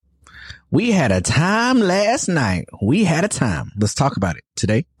We had a time last night. We had a time. Let's talk about it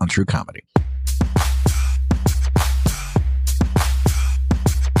today on True Comedy.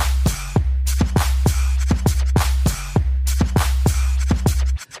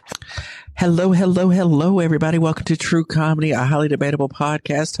 Hello, everybody. Welcome to True Comedy, a highly debatable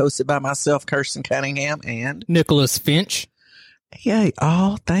podcast hosted by myself, Kirsten Cunningham, and Nicholas Finch. Yeah,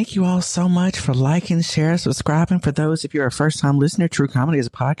 thank you all so much for liking, sharing, subscribing. For those, if you're a first-time listener, True Comedy is a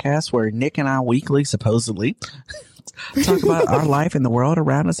podcast where Nick and I weekly, supposedly, talk about our life and the world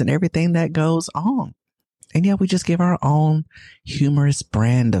around us and everything that goes on. And yeah, we just give our own humorous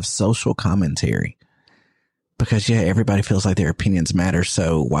brand of social commentary. Because, yeah, everybody feels like their opinions matter,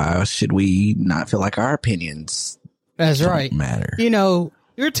 so why should we not feel like our opinions don't matter? You know,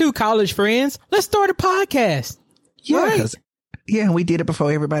 you're two college friends. Let's start a podcast. Yeah, right? Yeah, we did it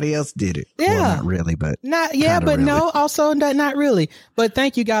before everybody else did it. Yeah. Well, not really, but really. No, also not really. But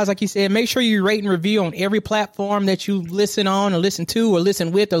thank you guys. Like you said, make sure you rate and review on every platform that you listen on or listen to or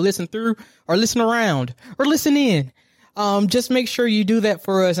listen with or listen through or listen around or listen in. Just make sure you do that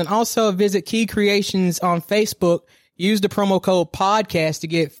for us. And also visit Key Creations on Facebook. Use the promo code podcast to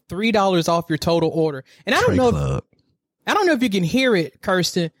get $3 off your total order. And I don't know if you can hear it,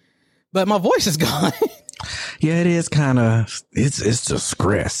 Kirsten, but my voice is gone. Yeah, it is kind of, it's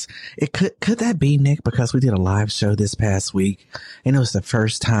distress. It could that be, Nick? Because we did a live show this past week and it was the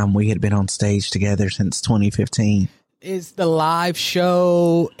first time we had been on stage together since 2015. It's the live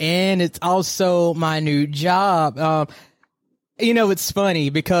show and it's also my new job. You know, it's funny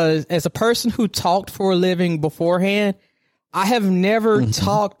because as a person who talked for a living beforehand, I have never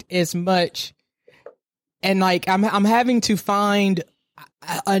talked as much. And like, I'm having to find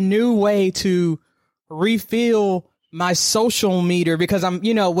a new way to refill my social meter because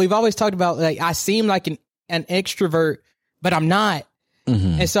we've always talked about like, I seem like an extrovert, but I'm not.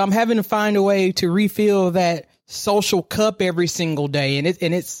 And so I'm having to find a way to refill that social cup every single day. And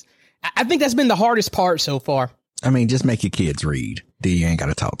I think that's been the hardest part so far. I mean, just make your kids read. Then you ain't got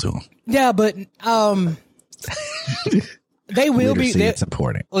to talk to them. Yeah, but they will be. It's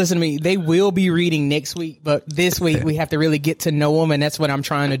important. Listen to me. They will be reading next week, but this week we have to really get to know them, and that's what I'm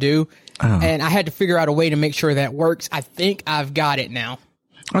trying to do. And I had to figure out a way to make sure that works. I think I've got it now.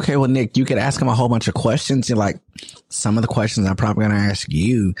 Okay, well, Nick, you could ask them a whole bunch of questions. You're like, some of the questions I'm probably going to ask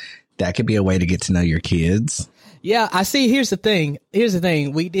you, that could be a way to get to know your kids. Yeah, I see. Here's the thing.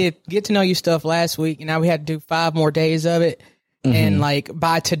 We did get to know you stuff last week, and now we had to do 5 more days of it. And like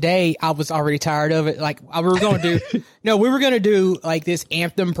by today, I was already tired of it. Like we were going to do like this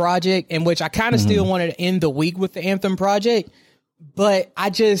Anthem project, in which I kind of still wanted to end the week with the Anthem project, but I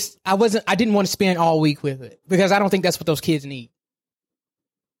didn't want to spend all week with it because I don't think that's what those kids need.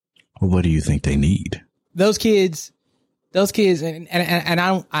 Well, what do you think they need? Those kids, and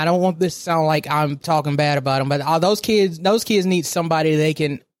I don't want this to sound like I'm talking bad about them, but those kids need somebody they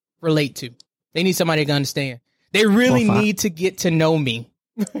can relate to. They need somebody to understand. They really need to get to know me.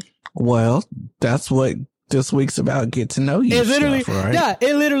 Well, that's what this week's about. Get to know you. Right? Yeah,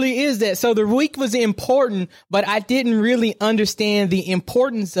 it literally is that. So the week was important, but I didn't really understand the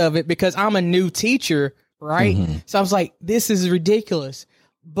importance of it because I'm a new teacher, right? So I was like, this is ridiculous.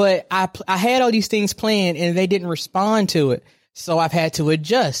 But I had all these things planned and they didn't respond to it. So I've had to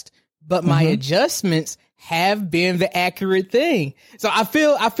adjust. But my adjustments have been the accurate thing. So I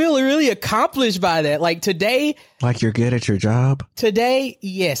feel really accomplished by that. Like today. Like you're good at your job? Today,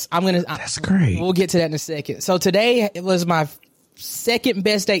 yes. That's great. We'll get to that in a second. So today it was my second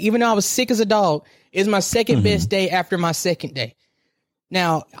best day. Even though I was sick as a dog, it's my second best day after my second day.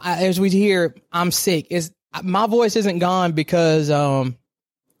 Now, as we hear, I'm sick. My voice isn't gone because of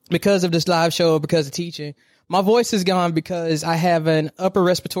this live show, because of teaching. My voice is gone because I have an upper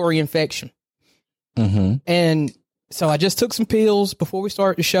respiratory infection. And so I just took some pills before we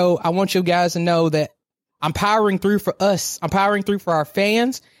start the show. I want you guys to know that I'm powering through for us. I'm powering through for our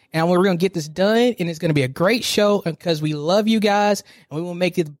fans, and we're going to get this done, and it's going to be a great show because we love you guys, and we will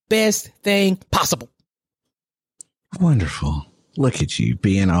make it the best thing possible. Wonderful. Look at you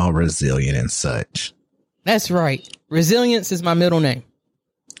being all resilient and such. That's right. Resilience is my middle name.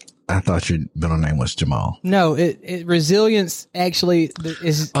 I thought your middle name was Jamal. No, resilience actually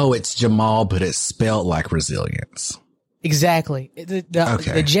is. Oh, it's Jamal, but it's spelled like resilience. Exactly.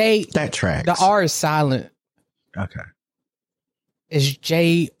 The J. That tracks. The R is silent. Okay. It's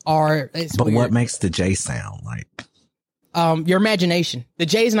J-R. But weird. What makes the J sound like? Your imagination. The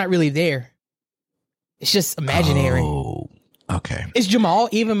J is not really there. It's just imaginary. Oh, okay. Is Jamal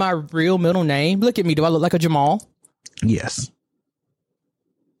even my real middle name? Look at me. Do I look like a Jamal? Yes.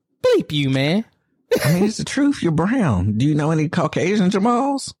 Bleep you, man. I mean, it's the truth. You're brown. Do you know any Caucasian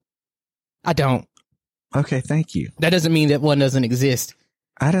Jamals? I don't. Okay, thank you. That doesn't mean that one doesn't exist.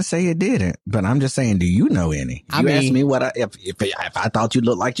 I didn't say it didn't, but I'm just saying, do you know any? You asked me what if I thought you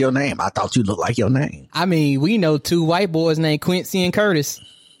looked like your name. I thought you looked like your name. I mean, we know two white boys named Quincy and Curtis.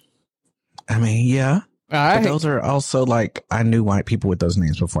 I mean, yeah. All right. But those are also like, I knew white people with those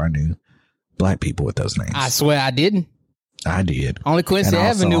names before I knew black people with those names. I swear I didn't. I did. Only Quincy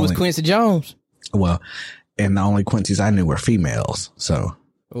Avenue was Quincy Jones. Well, and the only Quincy's I knew were females. So.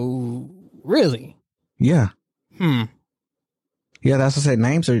 Oh, really? Yeah. Yeah, that's what I said.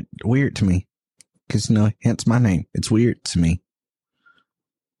 Names are weird to me. Because, hence my name. It's weird to me.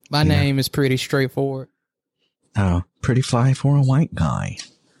 My name is pretty straightforward. Oh, pretty fly for a white guy.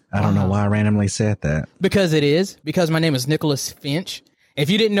 I don't know why I randomly said that. Because it is. Because my name is Nicholas Finch. If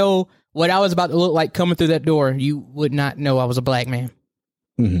you didn't know what I was about to look like coming through that door, you would not know I was a black man.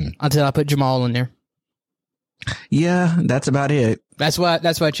 Until I put Jamal in there. Yeah, that's about it. That's why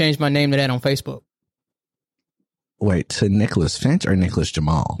I changed my name to that on Facebook. Wait, to Nicholas Finch or Nicholas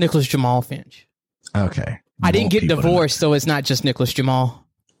Jamal? Nicholas Jamal Finch. Okay. I didn't get divorced, so it's not just Nicholas Jamal.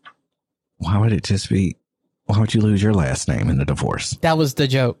 Why would it just be? Why would you lose your last name in the divorce? That was the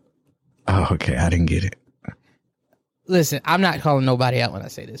joke. Oh, okay. I didn't get it. Listen, I'm not calling nobody out when I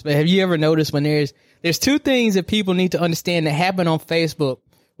say this, but have you ever noticed when there's two things that people need to understand that happen on Facebook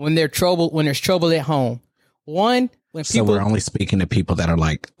when there's trouble at home? One, when people. So we're only speaking to people that are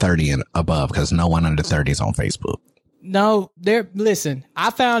like 30 and above, because no one under 30 is on Facebook. No, listen, I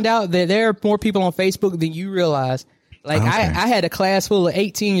found out that there are more people on Facebook than you realize. Like, okay. I had a class full of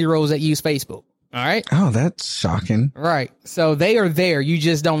 18-year-olds that use Facebook. All right. Oh, that's shocking. Right. So they are there. You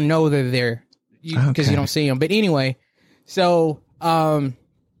just don't know they're there because you don't see them. But anyway, so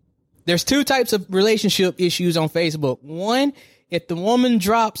there's two types of relationship issues on Facebook. One, if the woman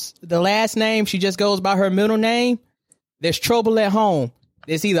drops the last name, she just goes by her middle name, there's trouble at home.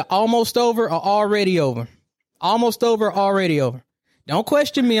 It's either almost over or already over. Almost over, already over. Don't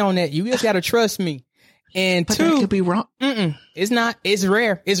question me on that. You just got to trust me. And but two, that could be wrong. It's not. It's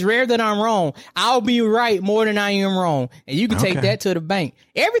rare. It's rare that I'm wrong. I'll be right more than I am wrong. And you can take that to the bank.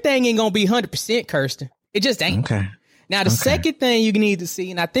 Everything ain't going to be 100%, Kirsten. It just ain't. Okay. Now, the second thing you need to see,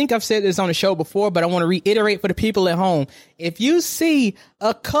 and I think I've said this on the show before, but I want to reiterate for the people at home. If you see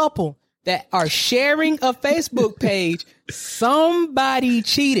a couple that are sharing a Facebook page, somebody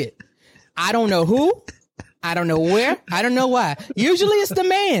cheated. I don't know who. I don't know where. I don't know why. Usually it's the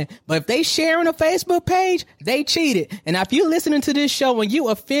man. But if they sharing a Facebook page, they cheated. And if you're listening to this show and you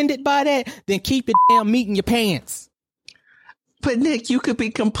offended by that, then keep your damn meat in your pants. But Nick, you could be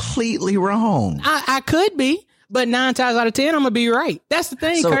completely wrong. I could be, but 9 times out of 10, I'm going to be right. That's the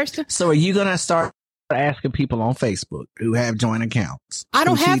thing, Kirsten. So are you going to start asking people on Facebook who have joint accounts? I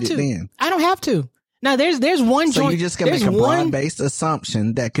don't have to. I don't have to. Now, there's one joint. So you're just going to make a broad-based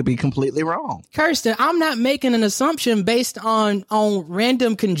assumption that could be completely wrong. Kirsten, I'm not making an assumption based on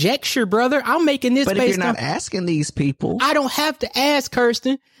random conjecture, brother. I'm making this based on... But if you're not asking these people... I don't have to ask,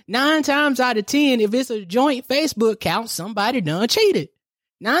 Kirsten. 9 times out of 10, if it's a joint Facebook account, somebody done cheated.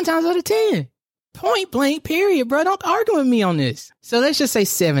 9 times out of 10. Point blank, period, bro. Don't argue with me on this. So let's just say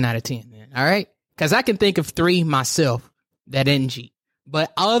 7 out of 10, man. All right? Because I can think of 3 myself that didn't cheat.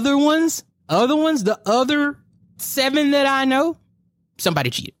 But the other 7 that I know, somebody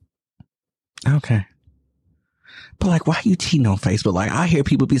cheated. Okay. But like, why are you cheating on Facebook? Like, I hear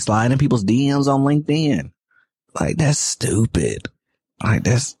people be sliding people's DMs on LinkedIn. Like, that's stupid. Like,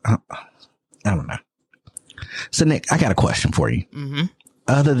 that's, I don't know. So Nick, I got a question for you. Mm-hmm.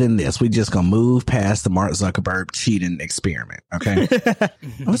 Other than this, we just gonna move past the Mark Zuckerberg cheating experiment. Okay.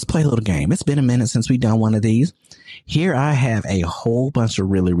 Let's play a little game. It's been a minute since we've done one of these. Here I have a whole bunch of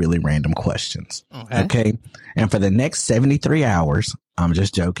really, really random questions. Okay. And for the next 73 hours, I'm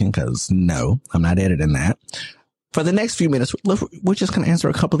just joking because no, I'm not editing that. For the next few minutes, we're just going to answer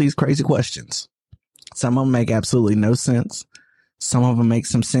a couple of these crazy questions. Some of them make absolutely no sense. Some of them make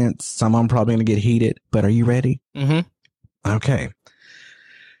some sense. Some of them probably going to get heated, but are you ready? Mm-hmm. Okay.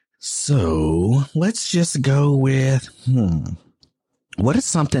 So let's just go with, what is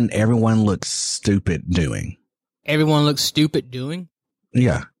something everyone looks stupid doing? Everyone looks stupid doing?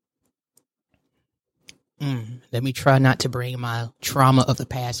 Yeah. Let me try not to bring my trauma of the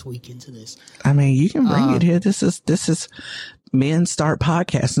past week into this. I mean, you can bring it here. This is men start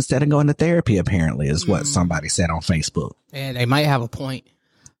podcasts instead of going to therapy, apparently, is what somebody said on Facebook. And they might have a point.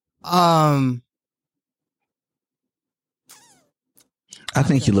 I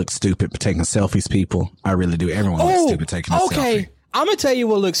think you look stupid for taking selfies, people. I really do. Everyone looks stupid taking a selfie. Okay, I'm going to tell you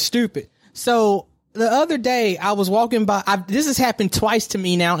what looks stupid. So the other day I was walking by. This has happened twice to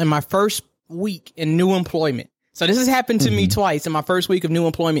me now in my first week in new employment. So this has happened to me twice in my first week of new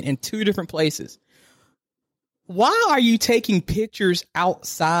employment in 2 different places. Why are you taking pictures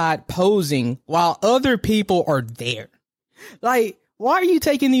outside posing while other people are there? Like, why are you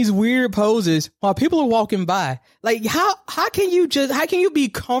taking these weird poses while people are walking by? Like, how can you be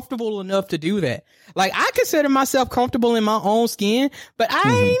comfortable enough to do that? Like, I consider myself comfortable in my own skin, but I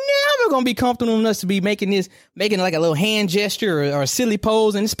ain't never gonna be comfortable enough to be making like a little hand gesture or a silly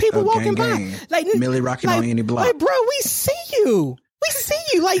pose, and there's people walking by. Like, Millie rocking on any block. Like, bro, we see you.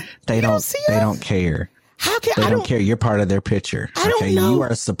 Like, they don't care. How can they don't care? You're part of their picture. I don't know. You are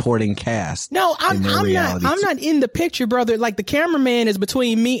a supporting cast. No, I'm not in the picture, brother. Like, the cameraman is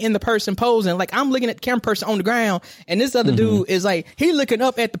between me and the person posing. Like, I'm looking at the camera person on the ground, and this other dude is like, he looking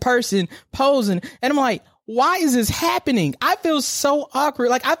up at the person posing, and I'm like, why is this happening? I feel so awkward.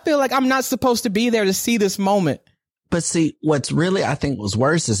 Like, I feel like I'm not supposed to be there to see this moment. But see, what's really, I think, was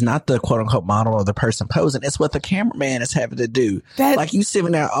worse is not the quote unquote model or the person posing. It's what the cameraman is having to do. Like, you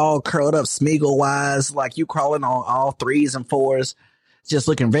sitting there all curled up, Smeagol wise, like you crawling on all 3s and 4s, just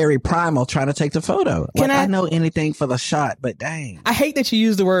looking very primal, trying to take the photo. I know anything for the shot, but dang. I hate that you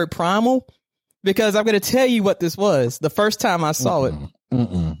use the word primal, because I'm going to tell you what this was the first time I saw it.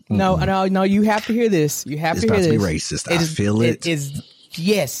 No, you have to hear this. You have to hear this. It's about to be racist. I feel it. It is,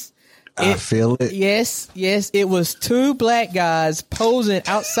 yes. I feel it. Yes. It was 2 black guys posing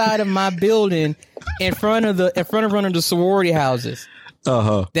outside of my building in front of one of the sorority houses.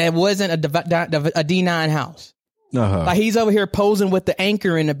 That wasn't a D9 house. Like, he's over here posing with the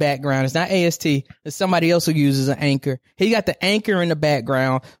anchor in the background. It's not AST. It's somebody else who uses an anchor. He got the anchor in the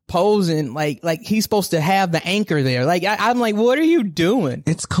background posing like he's supposed to have the anchor there. Like, I'm like, what are you doing?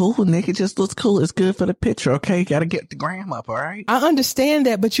 It's cool, Nick. It just looks cool. It's good for the picture. Okay. You got to get the gram up. All right. I understand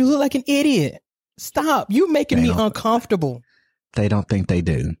that, but you look like an idiot. Stop. You making me uncomfortable. They don't think they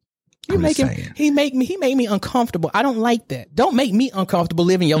do. He made me uncomfortable. I don't like that. Don't make me uncomfortable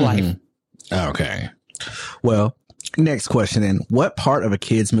living your life. Okay. Well, next question then. What part of a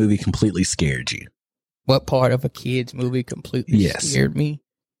kid's movie completely scared you? What part of a kid's movie completely scared me?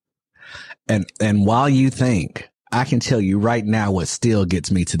 And while you think, I can tell you right now what still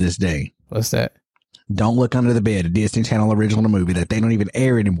gets me to this day. What's that? Don't Look Under the Bed, a Disney Channel original movie that they don't even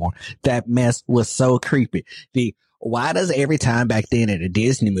air anymore. That mess was so creepy. Why does every time back then in a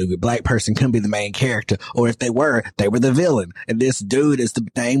Disney movie, black person couldn't be the main character? Or if they were the villain. And this dude is the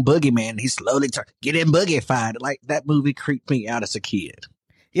dang boogeyman. He slowly getting boogiefied. Like, that movie creeped me out as a kid.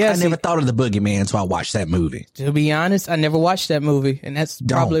 Yeah, I never thought of the boogeyman, so I watched that movie. To be honest, I never watched that movie. And that's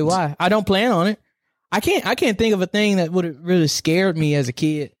probably why. I don't plan on it. I can't think of a thing that would have really scared me as a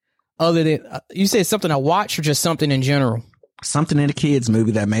kid. Other than, you said something I watched or just something in general? Something in a kid's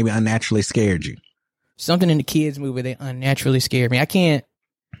movie that maybe unnaturally scared you. Something in the kids movie that unnaturally scared me. I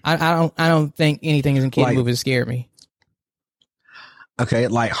don't think anything in kids movies scared me. Okay,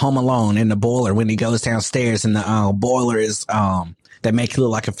 like Home Alone in the boiler when he goes downstairs and the boiler is that make you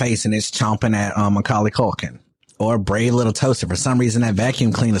look like a face and it's chomping at Macaulay Culkin. Or Brave Little Toaster. For some reason that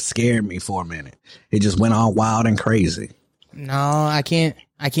vacuum cleaner scared me for a minute. It just went all wild and crazy. No, I can't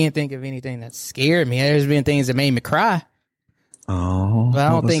think of anything that scared me. There's been things that made me cry. Oh, but I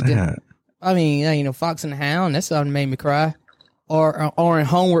don't think that. I mean, Fox and the Hound, that's something that made me cry. Or in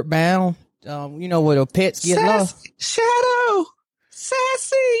Homeward Bound, where the pets get lost. Shadow!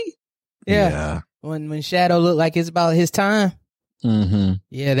 Sassy! Yeah. When Shadow looked like it's about his time. Mm-hmm.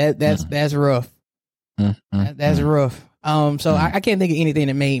 Yeah, that's rough. That's rough. So I can't think of anything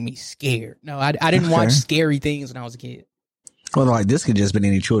that made me scared. No, I didn't watch scary things when I was a kid. Well, like, this could just been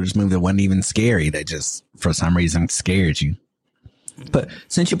any children's movie that wasn't even scary, that just, for some reason, scared you. But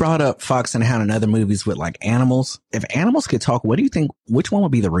since you brought up Fox and the Hound and other movies with, like, animals, if animals could talk, what do you think, which one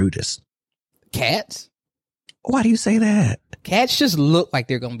would be the rudest? Cats. Why do you say that? Cats just look like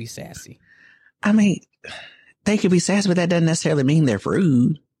they're going to be sassy. I mean, they could be sassy, but that doesn't necessarily mean they're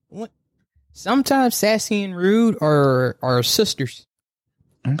rude. What? Sometimes sassy and rude are sisters.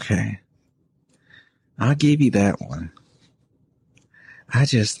 Okay. I'll give you that one. I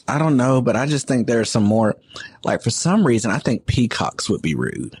don't know, but I just think there's some more, like, for some reason, I think peacocks would be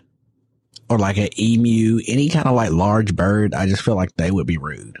rude. Or like an emu, any kind of like large bird. I just feel like they would be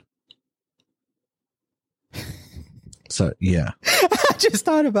rude. So, yeah. I just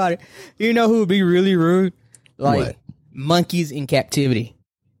thought about it. You know who would be really rude? Like, what? Monkeys in captivity.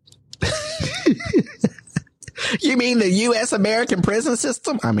 You mean the U.S. American prison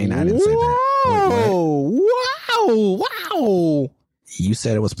system? I mean, I didn't say that. Wow. You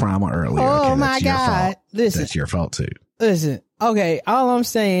said it was primal earlier. Oh, okay, my God. Listen. That's your fault, too. Listen. Okay. All I'm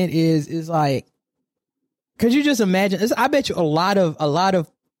saying is like, could you just imagine? I bet you a lot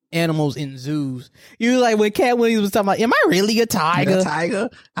of animals in zoos. You like when Cat Williams was talking about, am I really a tiger? A tiger?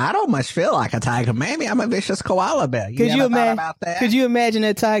 I don't much feel like a tiger. Maybe I'm a vicious koala bear. Could you imagine about that? Could you imagine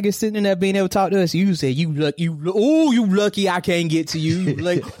that tiger sitting in there being able to talk to us? You say, you lucky I can't get to you. You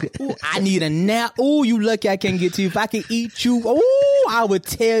like, ooh, I need a nap. Oh, you lucky I can't get to you. If I can eat you, oh, I would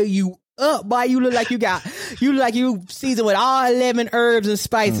tear you up, boy. You look like you seasoned with all 11 herbs and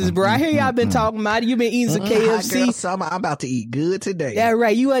spices, bro. I hear y'all been talking about it. You been eating some KFC. Girl, summer, I'm about to eat good today. Yeah,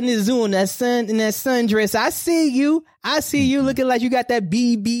 right. You in the zoo in that sundress. I see you looking like you got that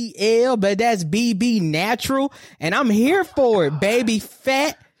BBL, but that's BB natural, and I'm here for it, baby.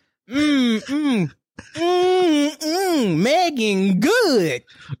 Fat. Megan good.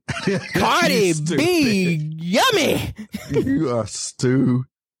 Cardi B yummy. You are stupid.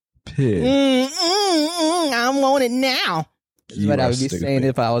 I want it now. That's what I would be saying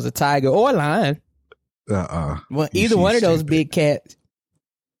if I was a tiger or a lion. Well, either one of those big cats.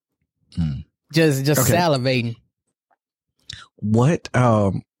 Just salivating. What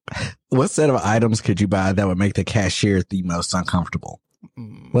set of items could you buy that would make the cashier the most uncomfortable?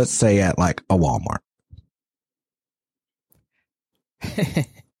 Let's say at like a Walmart.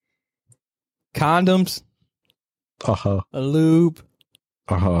 Condoms. A lube.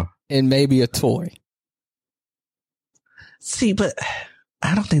 And maybe a toy. See, but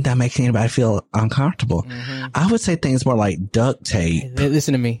I don't think that makes anybody feel uncomfortable. I would say things more like duct tape. Hey,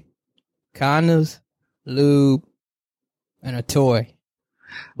 listen to me. Condoms, lube, and a toy.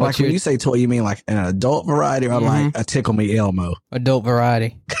 Like when you say toy, you mean like an adult variety or like a Tickle Me Elmo? Adult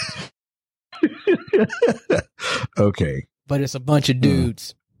variety. Okay. But it's a bunch of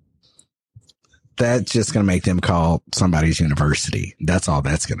dudes. That's just going to make them call somebody's university. That's all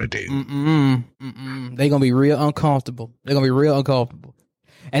that's going to do. They're going to be real uncomfortable.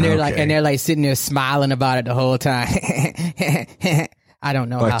 And they're like sitting there smiling about it the whole time. I don't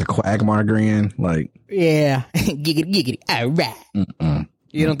know. Like the Quagmire grin. Like, yeah. Giggity. All right.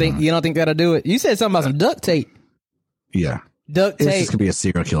 You don't think that'll do it? You said something about some duct tape. Yeah. Duct tape. It's just going to be a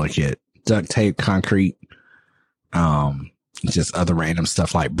serial killer kit. Duct tape, concrete, just other random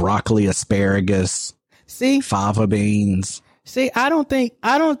stuff like broccoli, asparagus, fava beans. See, I don't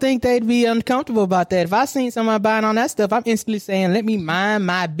think they'd be uncomfortable about that. If I seen somebody buying on that stuff, I'm instantly saying, let me mind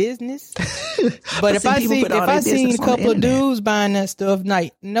my business. But if I seen a couple of dudes buying that stuff,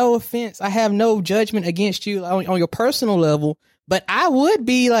 like, no offense, I have no judgment against you on your personal level, but I would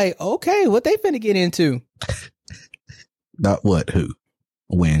be like, okay, what they finna get into? Not what, who,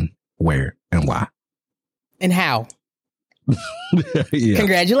 when, where, and why. And how. Yeah.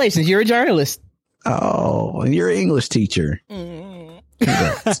 Congratulations, you're a journalist. Oh, and you're an English teacher.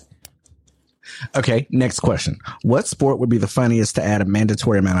 Congrats. Okay, next question. What sport would be the funniest to add a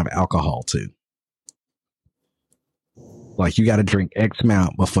mandatory amount of alcohol to? Like, you got to drink X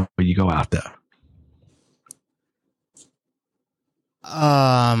amount before you go out there.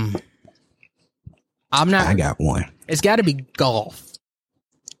 I'm not. I got one. It's got to be golf.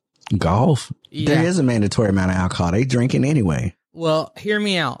 Golf? Yeah. There is a mandatory amount of alcohol. They drinking anyway. Well, hear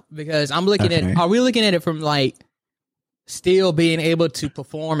me out, because I'm looking at, are we looking at it from like still being able to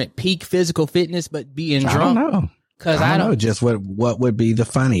perform at peak physical fitness, but being drunk? I don't know. Cause I don't know just what would be the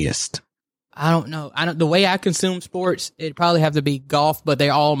funniest. I don't know. The way I consume sports, it'd probably have to be golf, but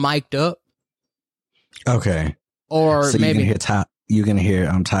they're all mic'd up. Okay. Or so maybe you can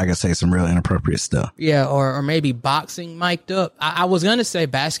hear Tiger say some real inappropriate stuff. Yeah. Or maybe boxing mic'd up. I was going to say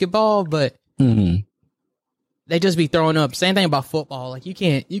basketball, but they just be throwing up. Same thing about football. Like you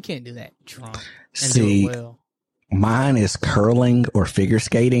can't do that drunk and do it well. Mine is curling or figure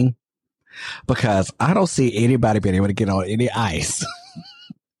skating, because I don't see anybody being able to get on any ice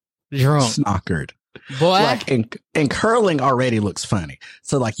drunk, snockered. Boy, like and curling already looks funny.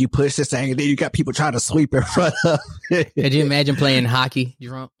 So like you push this thing and then you got people trying to sweep in front of it. Could you imagine playing hockey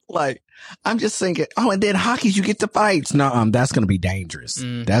drunk? Like, I'm just thinking, and then hockey, you get the fights. No, that's going to be dangerous.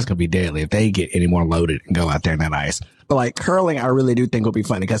 That's going to be deadly if they get any more loaded and go out there in that ice. But like curling, I really do think will be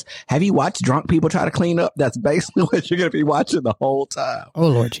funny, because have you watched drunk people try to clean up? That's basically what you're going to be watching the whole time. Oh,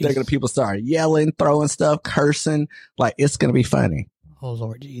 Lord Jesus. They're going to people start yelling, throwing stuff, cursing. Like, it's going to be funny. Oh,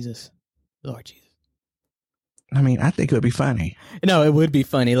 Lord Jesus. Lord Jesus. I mean, I think it would be funny. No, it would be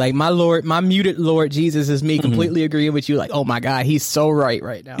funny. Like my muted Lord Jesus is me completely agreeing with you. Like, oh my God, he's so right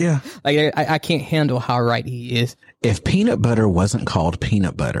now. Yeah. Like I can't handle how right he is. If peanut butter wasn't called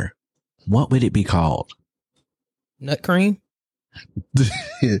peanut butter, what would it be called? Nut cream. But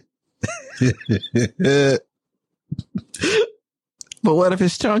what if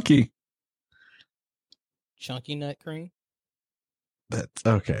it's chunky? Chunky nut cream. That's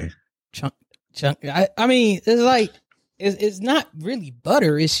okay. Chunk. I mean, it's like it's not really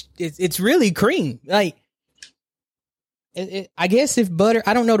butter. It's really cream. Like, I guess if butter,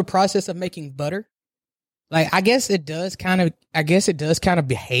 I don't know the process of making butter. Like, I guess it does kind of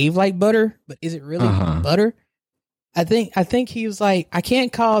behave like butter, but is it really butter? I think he was like, I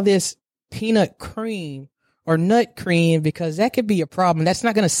can't call this peanut cream or nut cream because that could be a problem. That's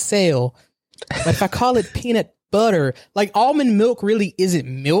not going to sell. But if I call it peanut butter, like almond milk really isn't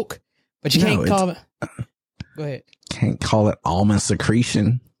milk, but you can't call it. Go ahead. Can't call it almond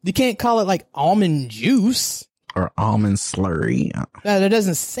secretion. You can't call it like almond juice or almond slurry. That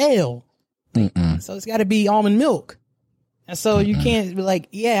doesn't sell. So it's got to be almond milk. And so you can't be like,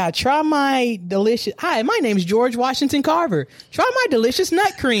 yeah, try my delicious. Hi, my name is George Washington Carver. Try my delicious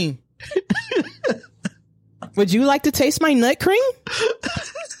nut cream. Would you like to taste my nut cream?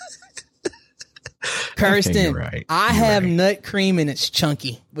 Kirsten, okay, I have nut cream and it's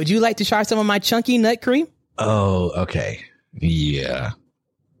chunky. Would you like to try some of my chunky nut cream? Oh, okay. Yeah.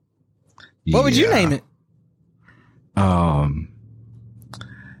 What would you name it?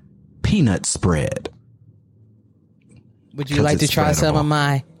 Peanut spread. Would you like to try some of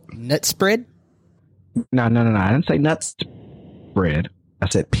my nut spread? No. I didn't say nut spread. I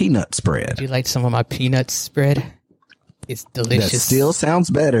said peanut spread. Would you like some of my peanut spread? It's delicious. That still sounds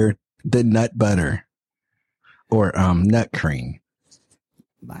better than nut butter or nut cream.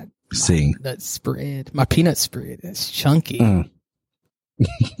 My See, nut spread. My peanut spread. That's chunky.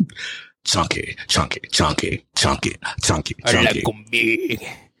 Chunky. I like them big.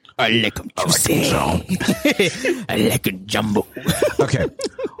 I like them juicy. I like them jumbo. Okay.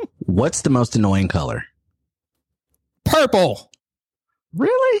 What's the most annoying color? Purple.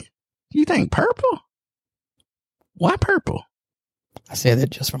 Really? You think purple? Why purple? I said that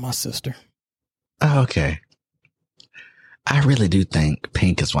just for my sister. Oh, okay. I really do think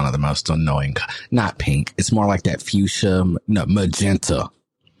pink is one of the most annoying. Not pink. It's more like that fuchsia, magenta.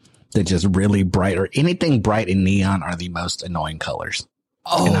 They're just really bright, or anything bright and neon are the most annoying colors.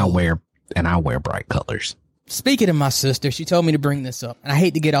 Oh. And I wear bright colors. Speaking of my sister, she told me to bring this up, and I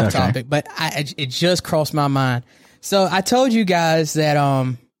hate to get off topic, but it just crossed my mind. So I told you guys that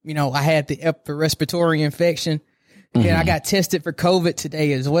I had the upper respiratory infection, and I got tested for COVID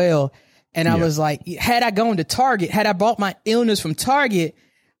today as well. And I was like, had I gone to Target, had I bought my illness from Target,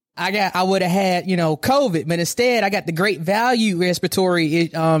 I would have had, COVID, but instead I got the great value respiratory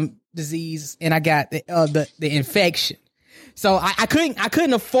disease, and I got the infection. So I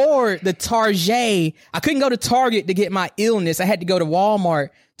couldn't afford the Target. I couldn't go to Target to get my illness. I had to go to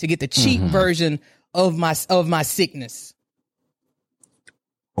Walmart to get the cheap version of my sickness.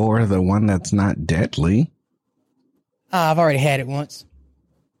 Or the one that's not deadly. I've already had it once.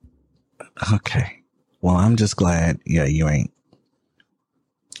 Okay. Well, I'm just glad. Yeah, you ain't.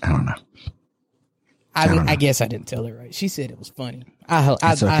 I don't know. I guess I didn't tell her right. She said it was funny.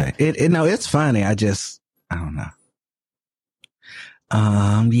 It's okay. It's funny. I don't know.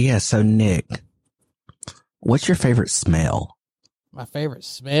 Yeah. So Nick, what's your favorite smell? My favorite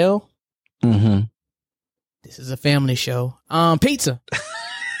smell? Mm-hmm. This is a family show. Pizza.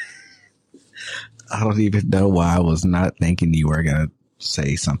 I don't even know why I was not thinking you were going to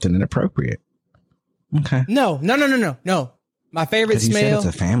say something inappropriate. Okay. No. My favorite smell. You said it's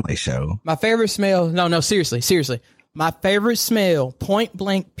a family show. My favorite smell. No, seriously. My favorite smell, point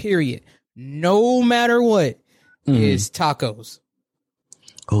blank, period, no matter what, is tacos.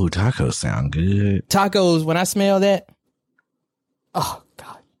 Oh, tacos sound good. Tacos, when I smell that, oh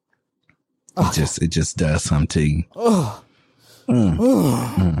God. Oh, it just does something. Oh.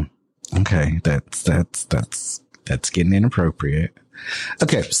 Okay, that's getting inappropriate.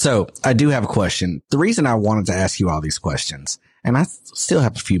 Okay, so I do have a question. The reason I wanted to ask you all these questions, and I still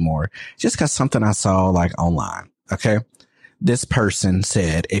have a few more, just because something I saw like online. Okay, this person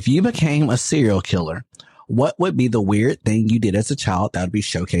said, if you became a serial killer, what would be the weird thing you did as a child that would be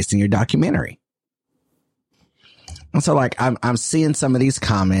showcased in your documentary? And so, like, I'm seeing some of these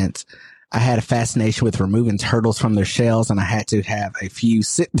comments. I had a fascination with removing turtles from their shells, and I had to have a few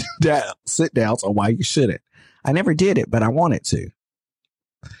sit downs on why you shouldn't. I never did it, but I wanted to.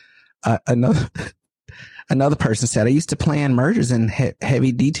 Another person said, I used to plan murders in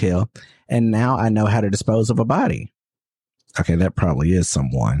heavy detail, and now I know how to dispose of a body. Okay, that probably is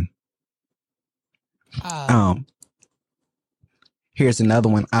someone. Here's another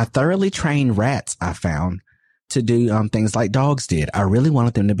one. I thoroughly trained rats I found to do things like dogs did. I really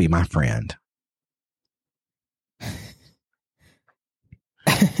wanted them to be my friend.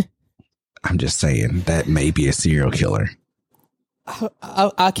 I'm just saying that may be a serial killer.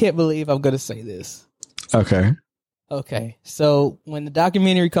 I can't believe I'm going to say this. Okay. So when the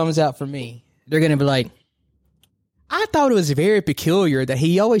documentary comes out for me, they're going to be like, I thought it was very peculiar that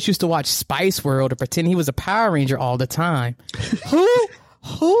he always used to watch Spice World to pretend he was a Power Ranger all the time.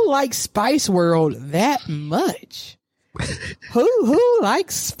 Who likes Spice World that much? Who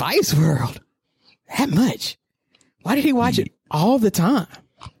likes Spice World that much? Why did he watch it all the time?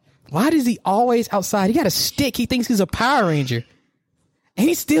 Why does he always outside? He got a stick. He thinks he's a Power Ranger. And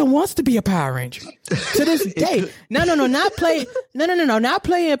he still wants to be a Power Ranger to this day. No, not play. No, not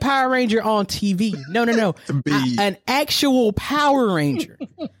playing a Power Ranger on TV. No. An actual Power Ranger.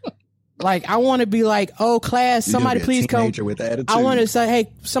 Like, I want to be like, oh, class, somebody please come. With attitude. I want to say,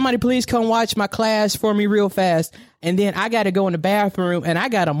 hey, somebody please come watch my class for me real fast. And then I got to go in the bathroom and I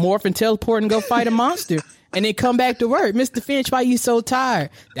got to morph and teleport and go fight a monster. And then come back to work. Mr. Finch, why you so tired?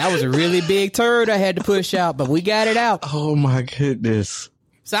 That was a really big turd I had to push out, but we got it out. Oh my goodness.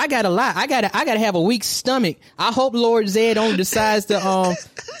 So I got a lot. I gotta have a weak stomach. I hope Lord Zed only decides to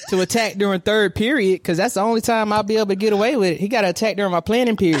attack during third period, because that's the only time I'll be able to get away with it. He got to attack during my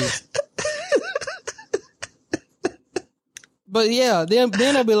planning period. But yeah,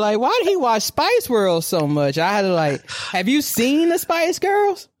 then I'll be like, why did he watch Spice World so much? I had to like, have you seen the Spice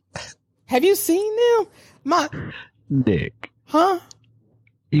Girls? Have you seen them? Nick. Huh?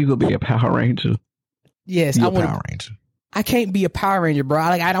 You gonna be a Power Ranger? Yes, I want Power Ranger. I can't be a Power Ranger, bro.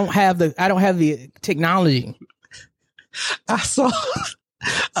 Like, I don't have the technology.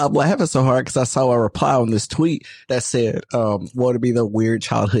 I'm laughing so hard because I saw a reply on this tweet that said, what would be the weird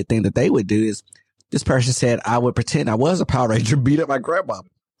childhood thing that they would do is this person said, I would pretend I was a Power Ranger, beat up my grandma.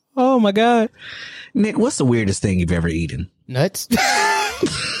 Oh my God. Nick, what's the weirdest thing you've ever eaten? Nuts.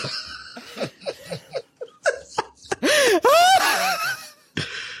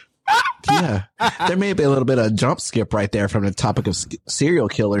 Yeah, there may be a little bit of jump skip right there from the topic of serial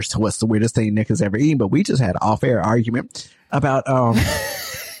killers to what's the weirdest thing Nick has ever eaten. But we just had an off-air argument about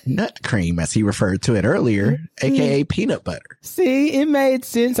nut cream, as he referred to it earlier, aka peanut butter. See, it made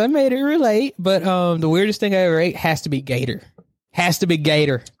sense. I made it relate. But the weirdest thing I ever ate has to be gator. Has to be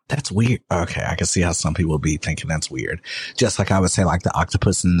gator. That's weird. Okay, I can see how some people would be thinking that's weird. Just like I would say, like the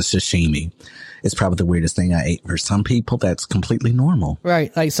octopus and the sashimi. It's probably the weirdest thing I ate. For some people, that's completely normal.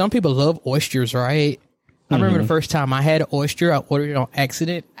 Right. Like, some people love oysters, right? I remember the first time I had an oyster, I ordered it on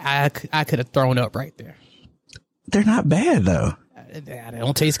accident. I could have thrown up right there. They're not bad, though. They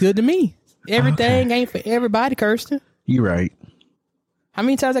don't taste good to me. Everything ain't for everybody, Kirsten. You're right. How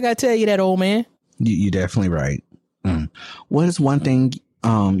many times I got to tell you that, old man? You're definitely right. What is one thing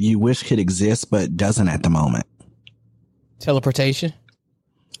you wish could exist but doesn't at the moment? Teleportation.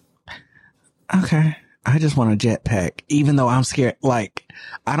 Okay. I just want a jetpack, even though I'm scared. Like,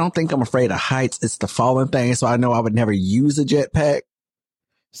 I don't think I'm afraid of heights. It's the falling thing. So I know I would never use a jetpack.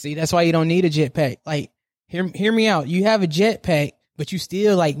 See, that's why you don't need a jetpack. Like, hear me out. You have a jetpack, but you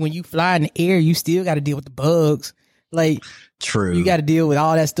still, like, when you fly in the air, you still got to deal with the bugs. Like, true. You got to deal with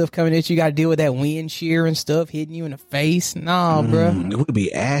all that stuff coming at you. You got to deal with that wind shear and stuff hitting you in the face. No, bro. It would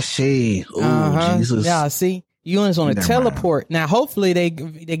be ashy. Oh, Jesus. Yeah, see? You just want to teleport. Now, hopefully they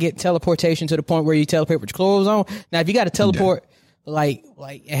get teleportation to the point where you teleport with your clothes on. Now, if you got to teleport, like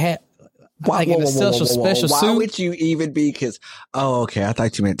it had, like in a special suit. Why would you even be? Because okay, I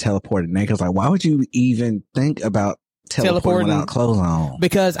thought you meant teleported. Because like, why would you even think about teleporting without clothes on?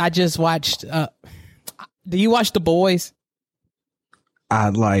 Because I just watched. Do you watch The Boys?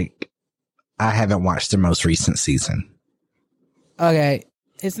 I haven't watched the most recent season. Okay.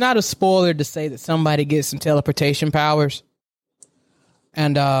 It's not a spoiler to say that somebody gets some teleportation powers,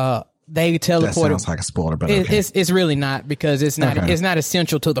 and they teleport. That sounds like a spoiler, but it's really not, because it's not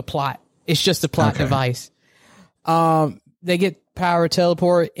essential to the plot. It's just a plot device. They get power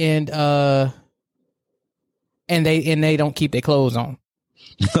teleport, and they don't keep their clothes on.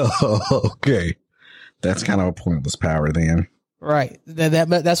 Okay, that's kind of a pointless power then. Right.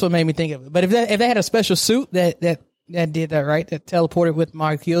 That's what made me think of it. But if they had a special suit that did that, right? That teleported with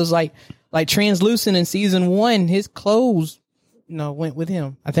molecules, like Translucent in season 1, his clothes, went with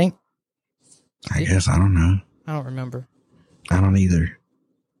him. I think. I guess I don't know. I don't remember. I don't either.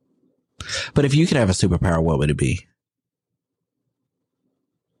 But if you could have a superpower, what would it be?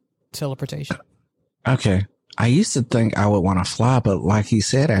 Teleportation. Okay. I used to think I would want to fly, but like he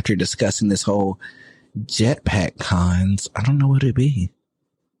said, after discussing this whole jetpack cons, I don't know what it'd be.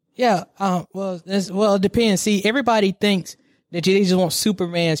 Yeah, well, it depends. See, everybody thinks that they just want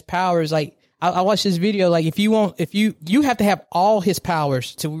Superman's powers. Like, I watched this video. Like, if you have to have all his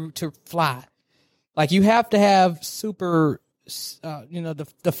powers to fly. Like, you have to have super,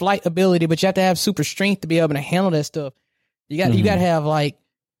 the flight ability, but you have to have super strength to be able to handle that stuff. You got to have like.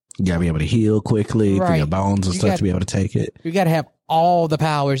 You got to be able to heal quickly for your bones and stuff to be able to take it. You got to have all the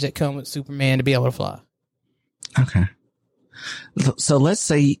powers that come with Superman to be able to fly. Okay. So let's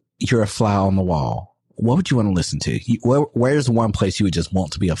say you're a fly on the wall. What would you want to listen to? Where's one place you would just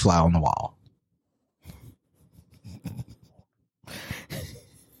want to be a fly on the wall?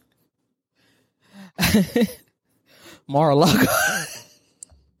 Mar-a-Lago.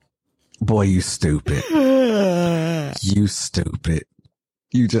 Boy, you stupid. You stupid.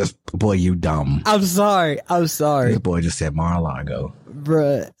 You dumb. I'm sorry. This boy just said Mar-a-Lago.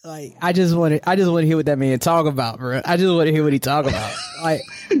 Bruh, like, I just want to hear what that man talk about, bruh. I just want to hear what he talk about. Like,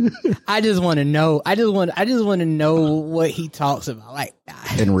 I just want to know. I just want to know what he talks about. Like,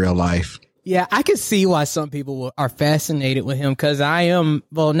 in real life. Yeah, I can see why some people are fascinated with him, because I am,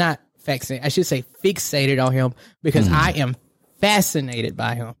 well, not fascinated. I should say fixated on him, because I am fascinated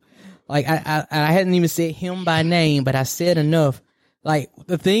by him. Like, I hadn't even said him by name, but I said enough. Like,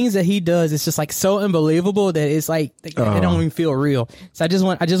 the things that he does, it's just like so unbelievable that it's like they don't even feel real. So I just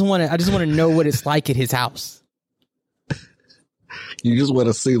want to know what it's like at his house. You just want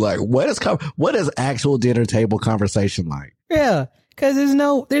to see, like, what is actual dinner table conversation like? Yeah, because there's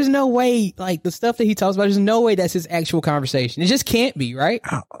no way, like, the stuff that he talks about, there's no way that's his actual conversation. It just can't be, right?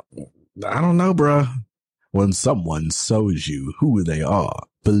 I don't know, bro. When someone shows you who they are,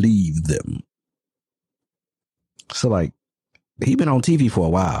 believe them. So, like, he been on TV for a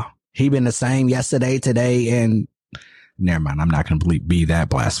while. He been the same yesterday, today, and never mind. I'm not going to be that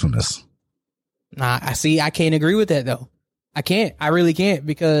blasphemous. Nah, I can't agree with that though. I can't. I really can't,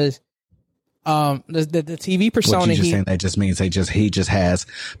 because the TV persona. What you just saying, that just means he just has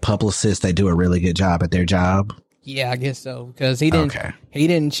publicists that do a really good job at their job. Yeah, I guess so, because he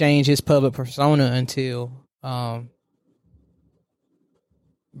didn't change his public persona until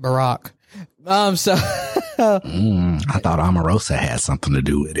Barack. So I thought Omarosa had something to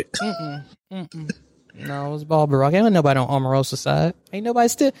do with it. No, it was Ball Barack. Ain't nobody on Omarosa's side. Ain't nobody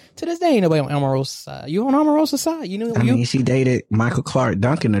still to this day. Ain't nobody on Omarosa's side. You on Omarosa's side? You know. I mean, she dated Michael Clark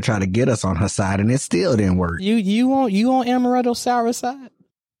Duncan to try to get us on her side, and it still didn't work. You on Amaretto Sour side?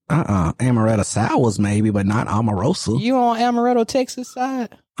 Amaretto Sours maybe, but not Omarosa. You on Amaretto Texas side?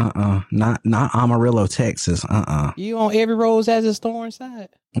 Not Amarillo, Texas. You on Every Rose Has Its Thorn side?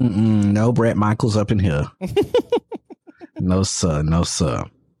 No Brett Michaels up in here. No sir.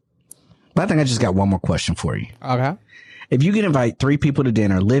 But I think I just got one more question for you. Okay. If you could invite 3 people to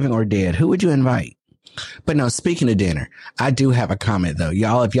dinner, living or dead, who would you invite? But no, speaking of dinner, I do have a comment though.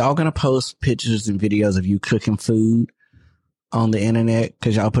 Y'all, if y'all gonna post pictures and videos of you cooking food on the internet,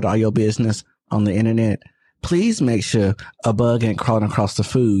 because y'all put all your business on the internet, please make sure a bug ain't crawling across the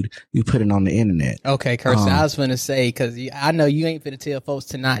food you put it on the internet. Okay, Kirsten, I was finna say, because I know you ain't finna tell folks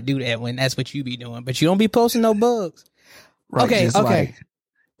to not do that when that's what you be doing, but you don't be posting no bugs. Right, okay. Like,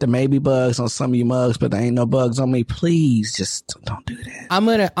 there may be bugs on some of your mugs, but there ain't no bugs on me. Please just don't do that. I'm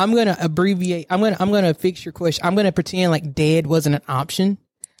gonna abbreviate. I'm gonna fix your question. I'm gonna pretend like dead wasn't an option.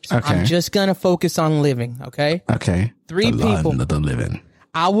 So okay. I'm just gonna focus on living. Okay. Okay. 3 people. The living.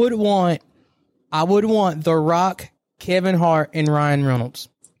 I would want The Rock, Kevin Hart, and Ryan Reynolds.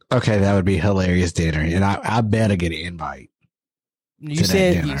 Okay, that would be hilarious dinner, and I better get an invite. You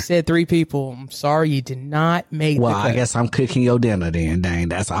said 3 people. I'm sorry you did not make. Well, I guess I'm cooking your dinner then.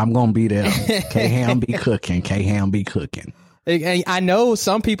 Dang, I'm gonna be there. K-Ham be cooking. I know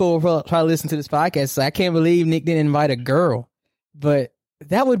some people will probably listen to this podcast. So I can't believe Nick didn't invite a girl, but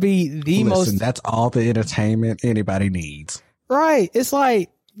that would be the most. That's all the entertainment anybody needs. Right? It's like,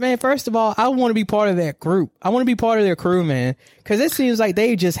 man, first of all, I want to be part of that group. I want to be part of their crew, man, because it seems like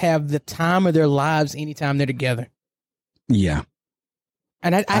they just have the time of their lives anytime they're together. Yeah.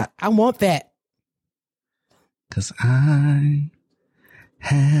 And I want that. Because I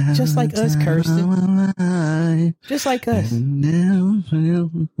have just like us, Kirsten. Just like us.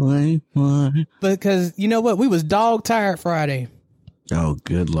 Because you know what? We was dog tired Friday. Oh,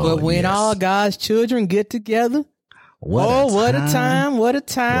 good Lord. But when all God's children get together, what a time.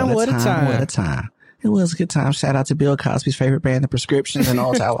 It was a good time. Shout out to Bill Cosby's favorite band, The Prescriptions, and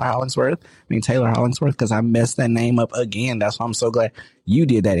all Taylor Hollingsworth, because I messed that name up again. That's why I'm so glad you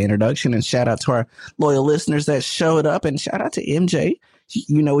did that introduction. And shout out to our loyal listeners that showed up. And shout out to MJ.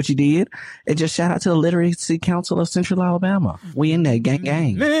 You know what you did. And just shout out to the Literacy Council of Central Alabama. We in that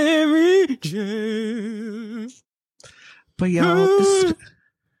gang. Mary Jane. But y'all, think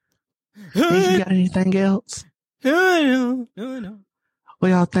you got anything else? No.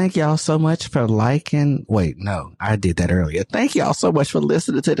 Well, y'all, thank y'all so much for liking. Wait, no, I did that earlier. Thank y'all so much for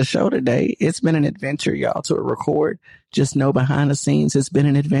listening to the show today. It's been an adventure, y'all, to record. Just know behind the scenes, it's been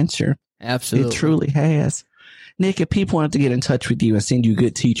an adventure. Absolutely. It truly has. Nick, if people wanted to get in touch with you and send you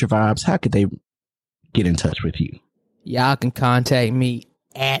good teacher vibes, how could they get in touch with you? Y'all can contact me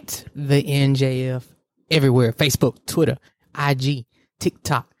at the NJF everywhere. Facebook, Twitter, IG,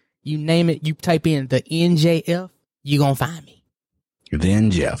 TikTok. You name it. You type in the NJF, you gonna find me.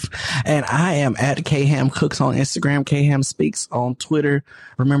 Then Jeff. And I am at Kham Cooks on Instagram, Kham Speaks on Twitter.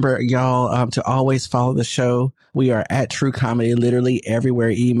 Remember, y'all, to always follow the show. We are at True Comedy, literally everywhere.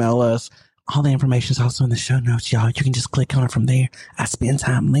 Email us. All the information is also in the show notes, y'all. You can just click on it from there. I spend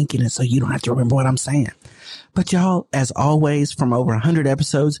time linking it so you don't have to remember what I'm saying. But y'all, as always, from over 100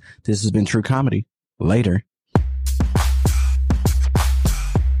 episodes, this has been True Comedy. Later.